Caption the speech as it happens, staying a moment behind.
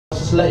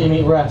just let your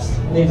meat rest.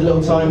 It needs a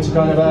little time to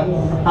kind of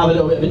have a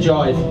little bit of a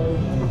jive.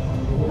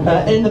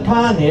 In the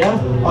pan here,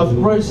 I've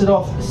roasted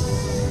off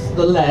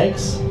the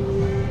legs,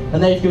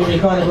 and they've given me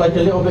kind of like a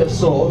little bit of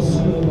sauce.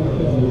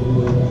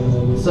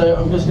 So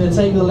I'm just going to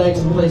take the legs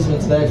and place them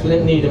into there because we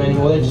don't need them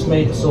anymore. They've just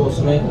made the sauce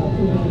for me.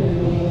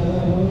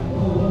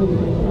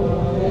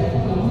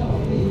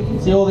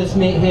 See, all this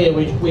meat here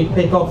we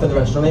pick off in the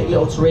restaurant, make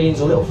little terrines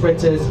or little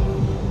fritters,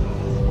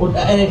 or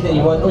anything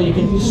you want, or you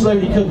can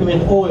slowly cook them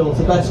in oil. It's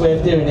the best way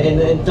of doing it,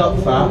 in duck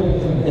fat,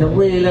 in a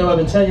really low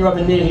oven. Turn your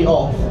oven nearly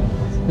off,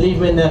 leave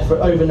them in there for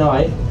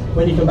overnight.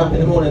 When you come back in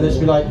the morning, this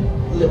will be like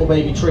little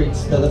baby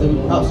treats. They're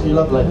absolutely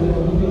lovely.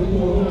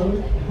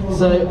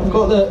 So I've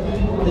got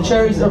the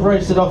cherries that I've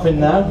roasted off in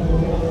there.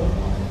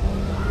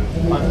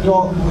 I've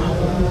got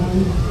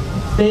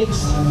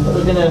figs that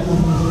we're gonna.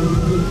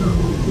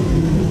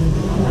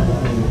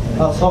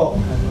 That's hot.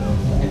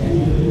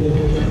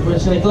 We're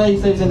just going to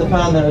glaze those in the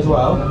pan there as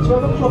well. Do you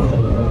have a cloth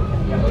in?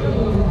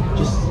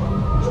 Just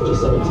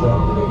so it's there.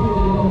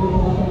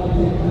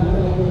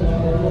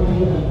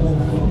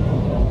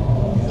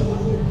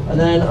 And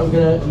then I'm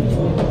going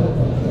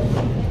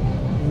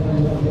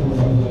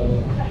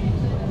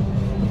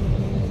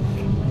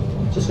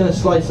to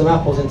slice some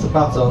apples into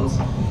batons.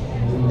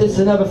 This is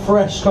another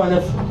fresh kind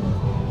of,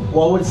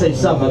 well, I would say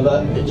summer,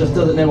 but it just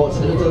doesn't know what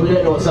to do. We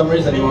don't know what summer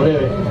is anymore, do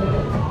we?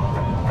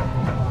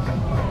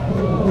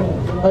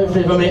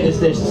 Hopefully if I make this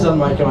dish, the sun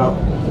might come out.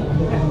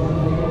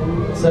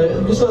 So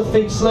I've just got the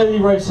figs slowly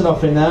roasting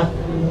off in there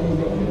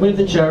with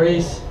the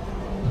cherries.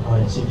 Oh,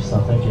 yeah,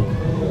 superstar, thank you.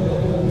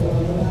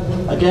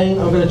 Again,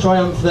 I'm going to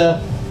triumph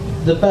the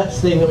best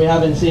thing that we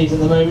have in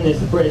season at the moment is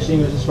the British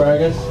English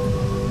asparagus.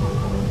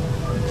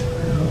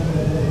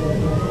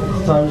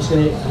 This time I'm just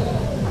going to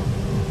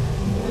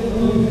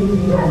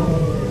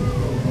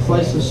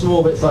slice some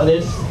small bits like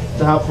this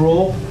to have for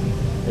all.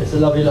 It's a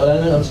lovely little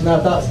element. I'm just going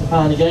to add that to the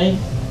pan again.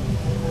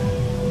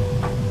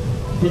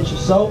 Pinch of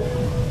salt,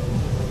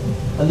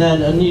 and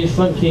then a new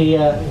funky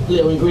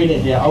little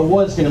ingredient here. I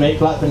was going to make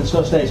blackfin and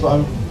Scotch eggs,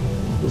 but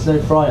there's no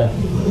fryer.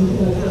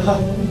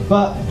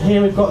 But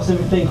here we've got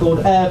something called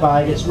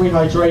airbag. It's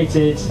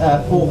rehydrated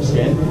pork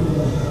skin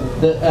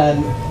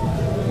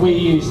that we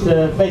use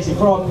to basically,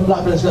 for our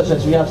blackfin and Scotch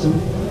eggs, we have some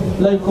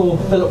local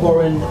Philip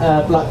Warren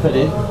black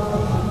pudding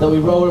that we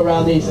roll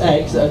around these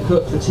eggs that are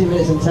cooked for 2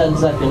 minutes and 10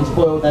 seconds,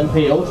 boiled then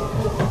peeled,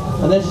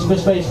 and this is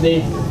just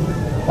basically.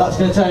 That's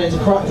going to turn into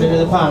crackling in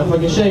the pan. If I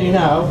can show you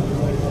now,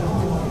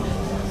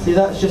 see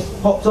that's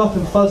just popped up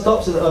and fuzzed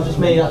up, so that I've just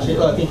made actually,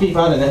 look, I can keep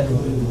adding it,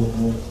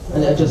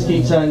 and it'll just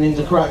keep turning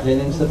into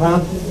crackling into the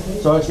pan.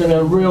 So it's going to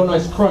be a real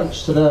nice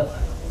crunch to the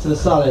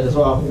salad as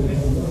well.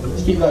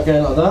 Just keep that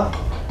going like that.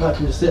 That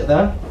can just sit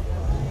there.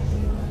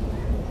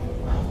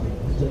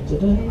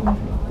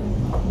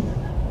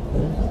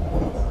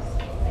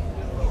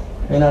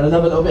 And add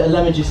another little bit of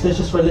lemon juice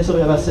just for a little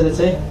bit of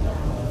acidity.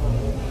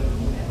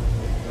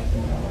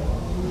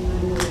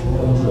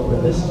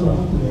 This as well.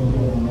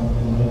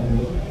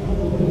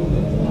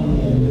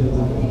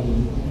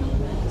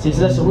 See, so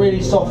there's a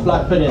really soft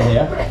black pudding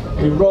here.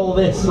 We roll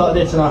this like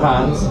this in our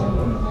hands,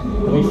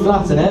 and we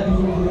flatten it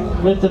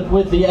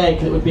with the egg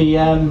that would be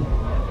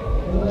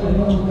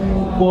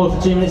boiled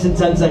for 2 minutes and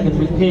 10 seconds.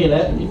 We peel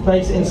it, you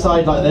place it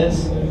inside like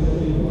this.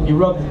 You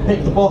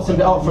pick the bottom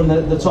bit up from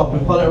the top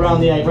and pull it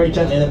around the egg very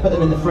gently, and then put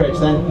them in the fridge.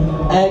 Then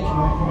egg,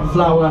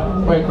 flour,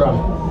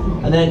 breadcrumb.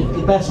 And then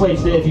the best way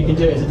to do it, if you can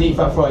do it, is a deep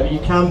fat fry, but you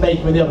can bake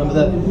them in the oven.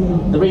 But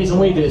the reason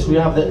we do it is we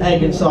have the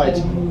egg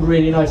inside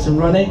really nice and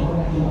runny.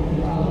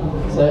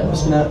 So I'm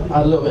just going to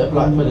add a little bit of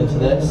black pudding to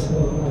this,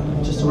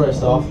 just to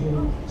roast off.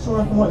 So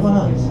I can wipe my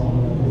hands.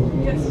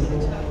 Yes.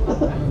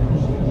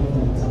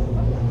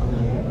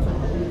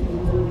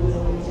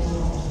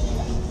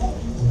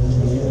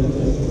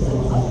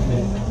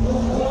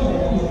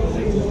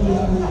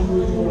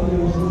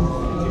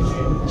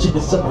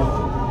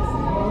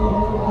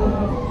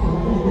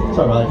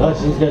 Sorry about that, guys,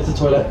 I need to go to the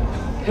toilet.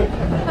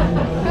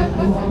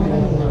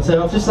 So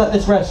I've just let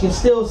this rest. You can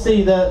still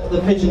see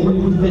the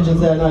pigeons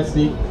there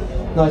nicely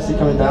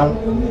coming down.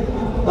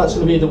 That's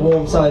going to be the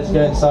warm salad to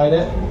go inside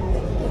it.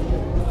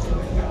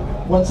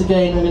 Once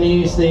again, I'm going to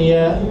use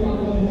the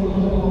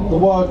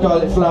wild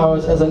garlic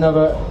flowers as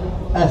another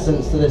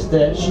essence to this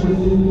dish.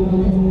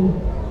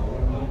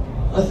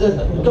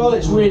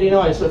 Garlic's really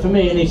nice, but for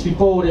me it needs to be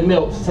boiled in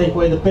milk to take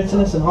away the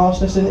bitterness and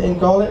harshness in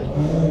garlic.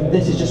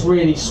 This is just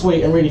really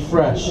sweet and really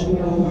fresh. So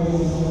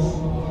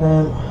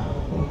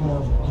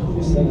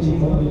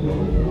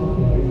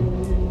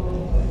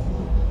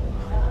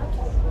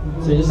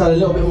you just add a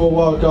little bit more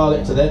wild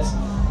garlic to this.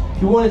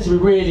 If you want it to be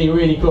really,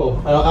 really cool,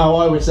 how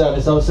I would serve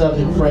this, I would serve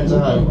it for friends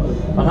at home.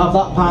 I'd have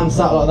that pan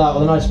sat like that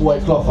with a nice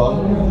white cloth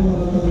on.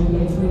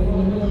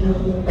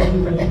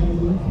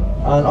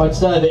 And I'd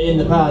serve it in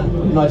the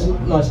pan,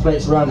 nice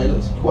plates around it. It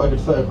looks quite a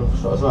good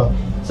photograph shot as well.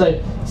 So,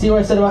 see what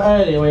I said about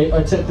earlier where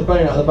I took the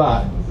bone out of the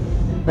back?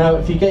 Now,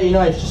 if you get your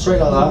knife just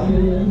straight like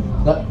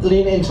that,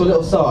 lean it into a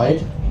little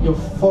side, you'll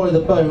follow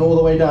the bone all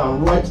the way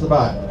down, right to the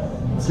back.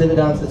 Slip it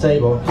down to the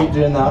table, keep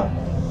doing that.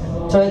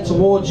 Turn it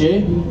towards you,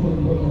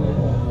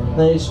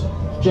 Then you just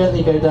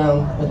gently go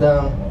down and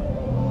down.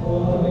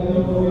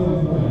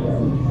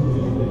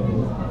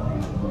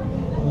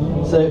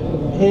 So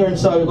here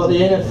inside we've got the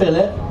inner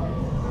fillet.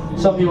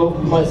 Some people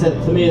might say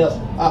that, for me that's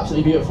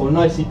absolutely beautiful,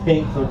 nicely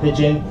pink for a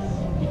pigeon.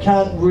 You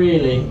can't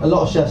really, a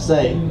lot of chefs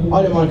say,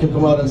 I don't mind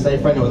cooking well done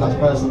steak for anyone, that's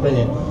personal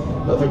opinion.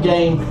 But for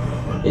game,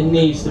 it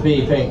needs to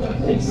be pink.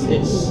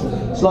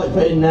 It's like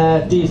putting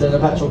diesel in a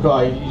petrol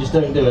car, you just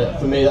don't do it.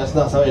 For me, that's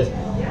how it is.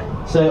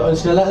 So I'm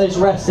just going to let those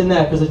rest in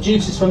there, because the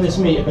juices from this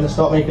meat are going to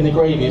start making the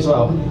gravy as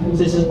well. So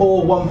this is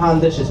all one-pan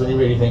dishes when you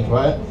really think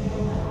about it.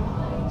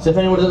 So if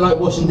anyone doesn't like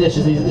washing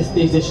dishes,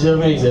 these dishes are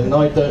amazing, and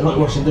I don't like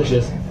washing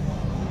dishes.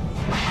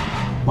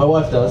 My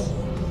wife does.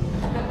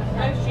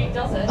 No, she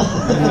doesn't.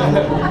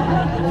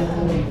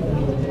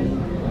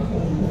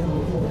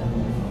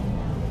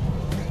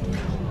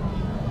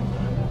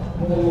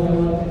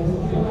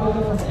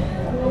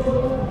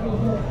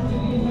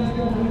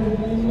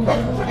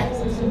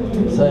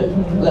 So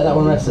let that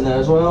one rest in there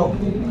as well.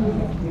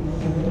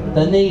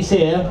 Then these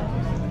here,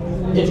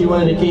 if you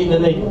wanted to keep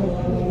them,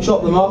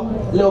 chop them up.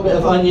 A little bit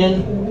of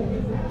onion,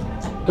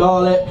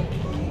 garlic,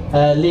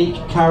 leek,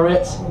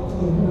 carrot,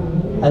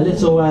 a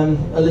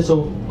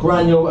little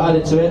granule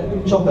added to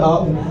it. Chop it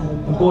up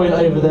and boil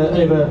it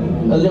over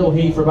a little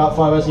heat for about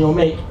 5 hours, and you'll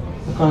make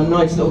a kind of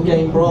nice little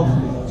game broth.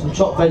 Some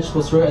chopped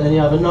vegetables through it, and then you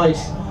have a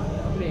nice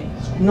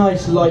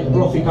light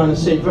brothy kind of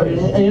soup.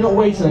 And you're not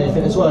wasting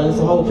anything as well. And that's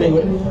the whole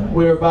thing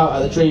we're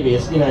about at the Treby,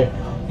 is, you know,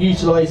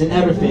 utilising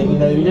everything. You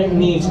know, you don't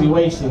need to be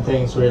wasting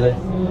things really.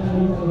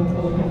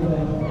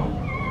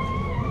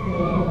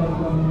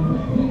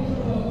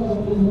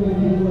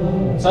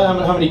 So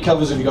how many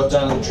covers have you got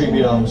down at the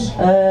Treby Arms?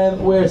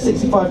 We're a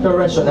 65-cover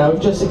restaurant now.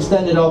 We've just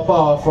extended our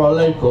bar for our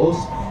locals,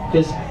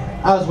 because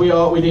as we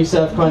do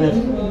serve kind of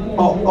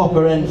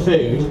upper end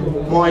food.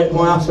 My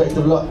aspect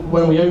of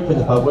when we opened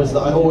the pub was that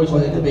I always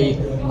wanted to be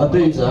a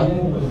boozer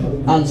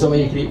and somewhere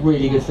you could eat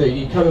really good food.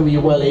 You come in with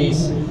your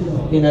wellies,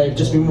 you know,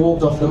 just been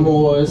walked off the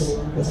moors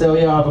and say, oh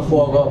yeah, I have a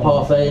foie gras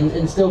parfait,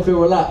 and still feel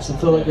relaxed and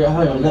feel like you're at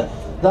home. And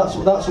that's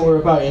what we're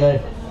about, you know.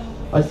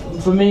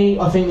 For me,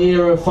 I think the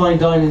era of fine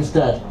dining's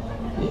dead.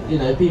 You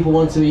know, people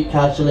want to eat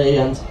casually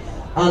and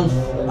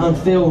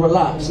feel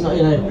relaxed.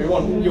 You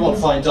know, you want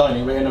fine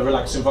dining, but in a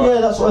relaxed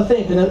environment. Yeah, that's what I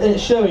think, and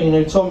it's showing. You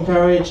know, Tom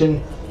Carriage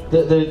and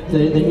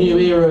the new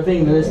era of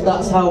England.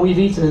 That's how we've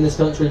eaten in this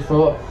country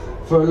for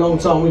a long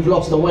time. We've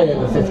lost our way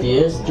over 50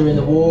 years. During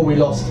the war, we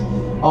lost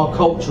our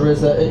culture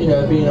as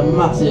being a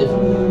massive,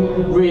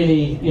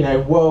 really, you know,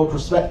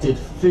 world-respected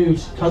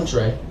food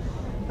country.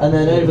 And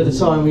then over the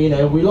time, we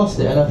lost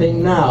it. And I think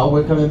now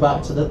we're coming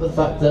back to the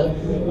fact that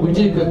we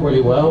do cook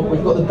really well.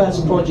 We've got the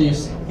best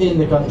produce in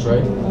the country,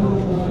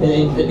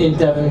 in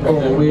Devon and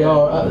Cornwall. We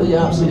are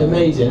absolutely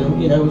amazing,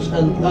 and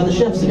and the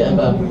chefs are getting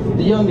better.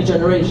 The younger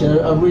generation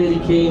are really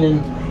keen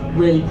and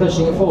really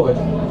pushing it forward.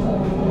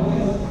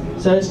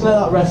 So let's let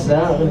that rest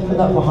there. I'm going to put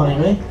that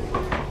behind me.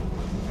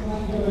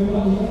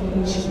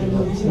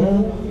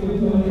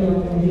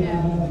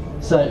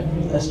 So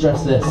let's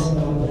dress this.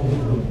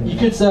 You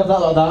could serve that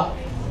like that,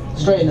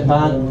 straight in the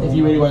pan if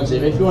you really wanted to,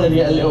 but if you wanted to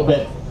get a little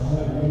bit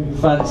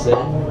fancy,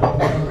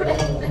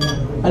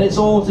 and it's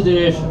all to do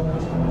with,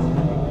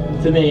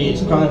 for me,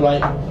 it's kind of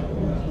like,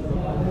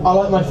 I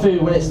like my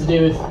food when it's to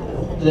do with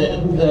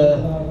the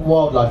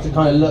wildlife, to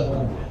kind of look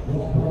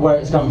where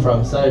it's come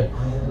from. So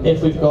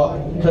if we've got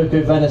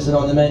cocoa venison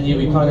on the menu,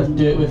 we kind of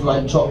do it with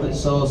like chocolate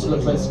sauce. It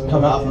looks like it's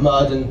come out of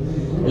mud, and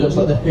it looks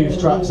like the hoof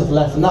tracks have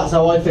left, and that's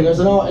how I feel as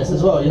an artist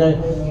as well. You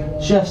know,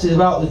 chefs is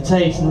about the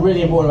taste, and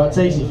really important about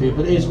tasting food,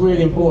 but it is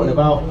really important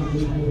about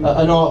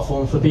an art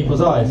form for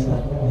people's eyes.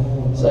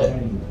 So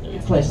you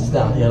place this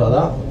down here like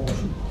that.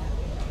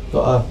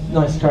 Got a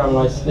nice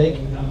caramelised steak.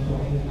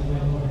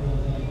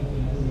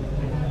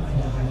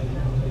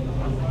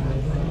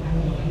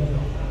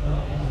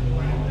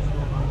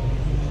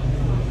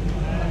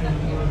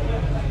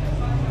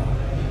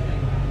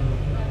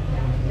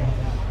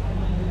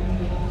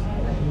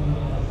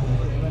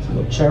 Some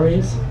little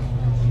cherries,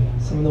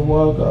 some of the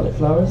wild garlic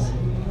flowers.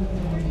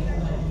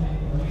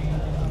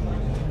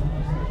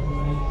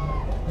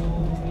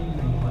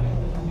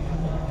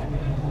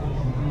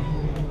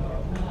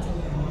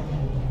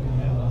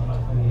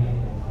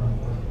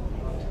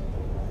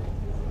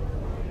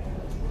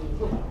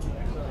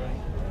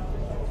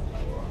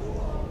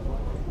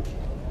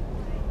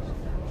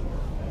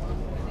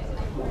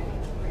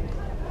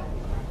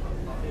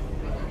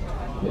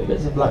 Little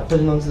bits of black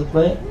pudding onto the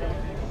plate.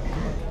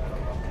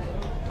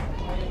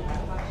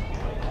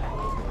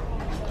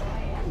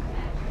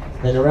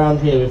 Then around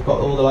here we've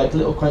got all the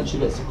little crunchy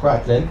bits of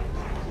crackling,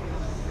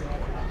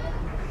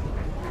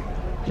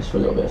 just for a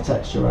little bit of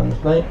texture around the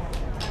plate.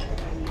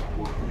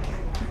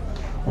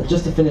 And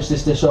just to finish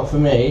this dish off for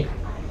me,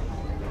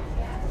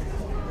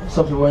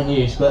 some people won't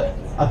use, but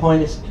I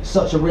find it's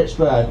such a rich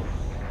bird,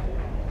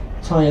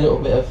 tiny little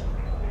bit of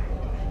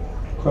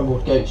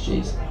crumbled goat's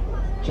cheese,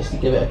 just to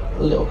give it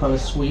a little kind of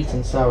sweet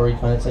and soury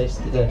kind of taste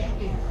to the dish.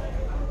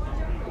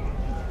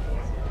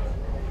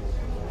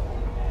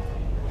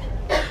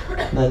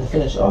 And then to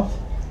finish it off,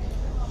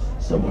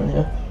 somewhere in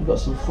here. We've got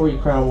some 3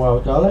 crown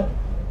wild garlic.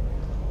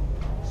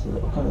 Just a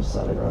little kind of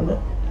salad around it.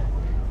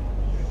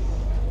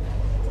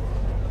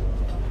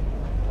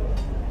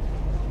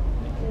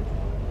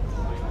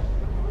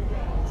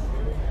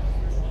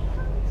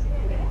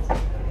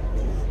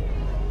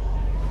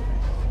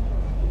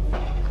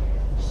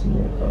 Some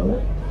more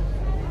garlic.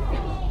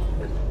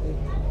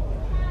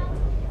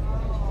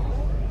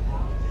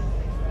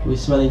 We're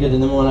smelling good in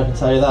the morning, I can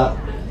tell you that.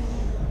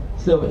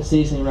 Just a little bit of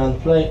seasoning around the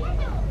plate.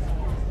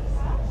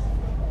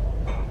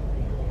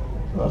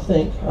 I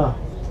think,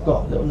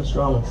 got little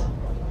Nostradamus.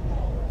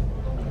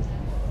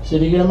 So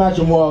if you can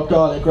imagine wild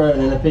garlic growing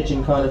and a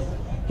pigeon kind of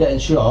getting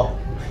shot,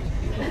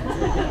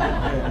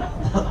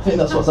 I think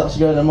that's what's actually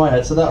going on in my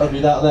head, so that would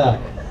be that there.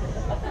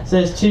 So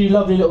there's 2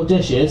 lovely little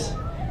dishes.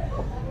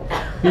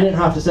 You didn't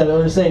have to serve it, I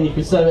was saying you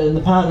could serve it in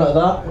the pan like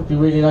that, it would be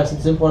really nice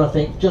and simple, and I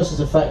think just as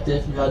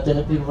effective if you had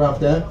dinner, people around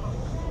for dinner.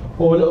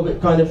 Or a little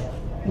bit kind of,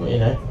 well, you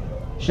know,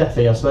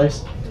 chefy I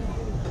suppose.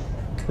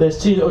 There's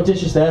 2 little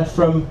dishes there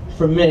from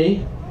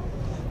me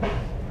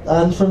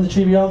and from the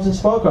Treby Arms in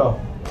Sparkle.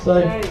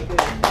 So, thank you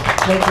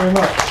very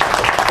much.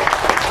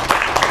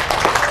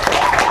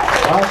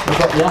 I actually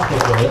got the apple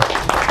for you.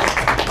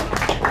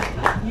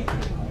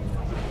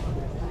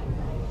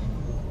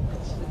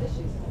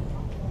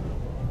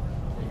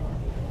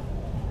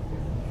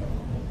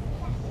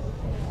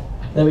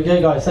 There we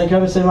go, guys. Thank you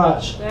ever so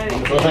much.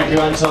 Well, thank you,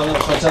 Anton. That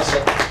was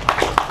fantastic.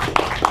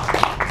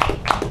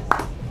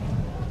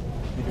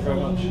 Thank you very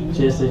much.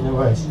 Cheers, Steve. No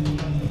worries.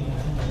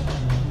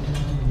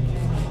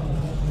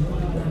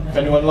 If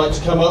anyone would like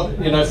to come up,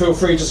 you know, feel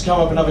free to just come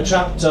up and have a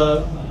chat,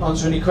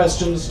 answer any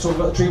questions, talk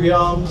about the Treby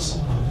Arms.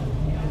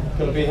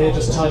 Going to be here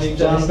just tidying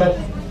down a bit.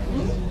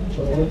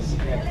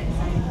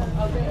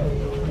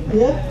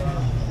 Yeah?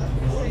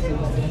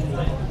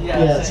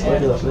 Yeah, it's quite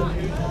good,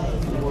 actually.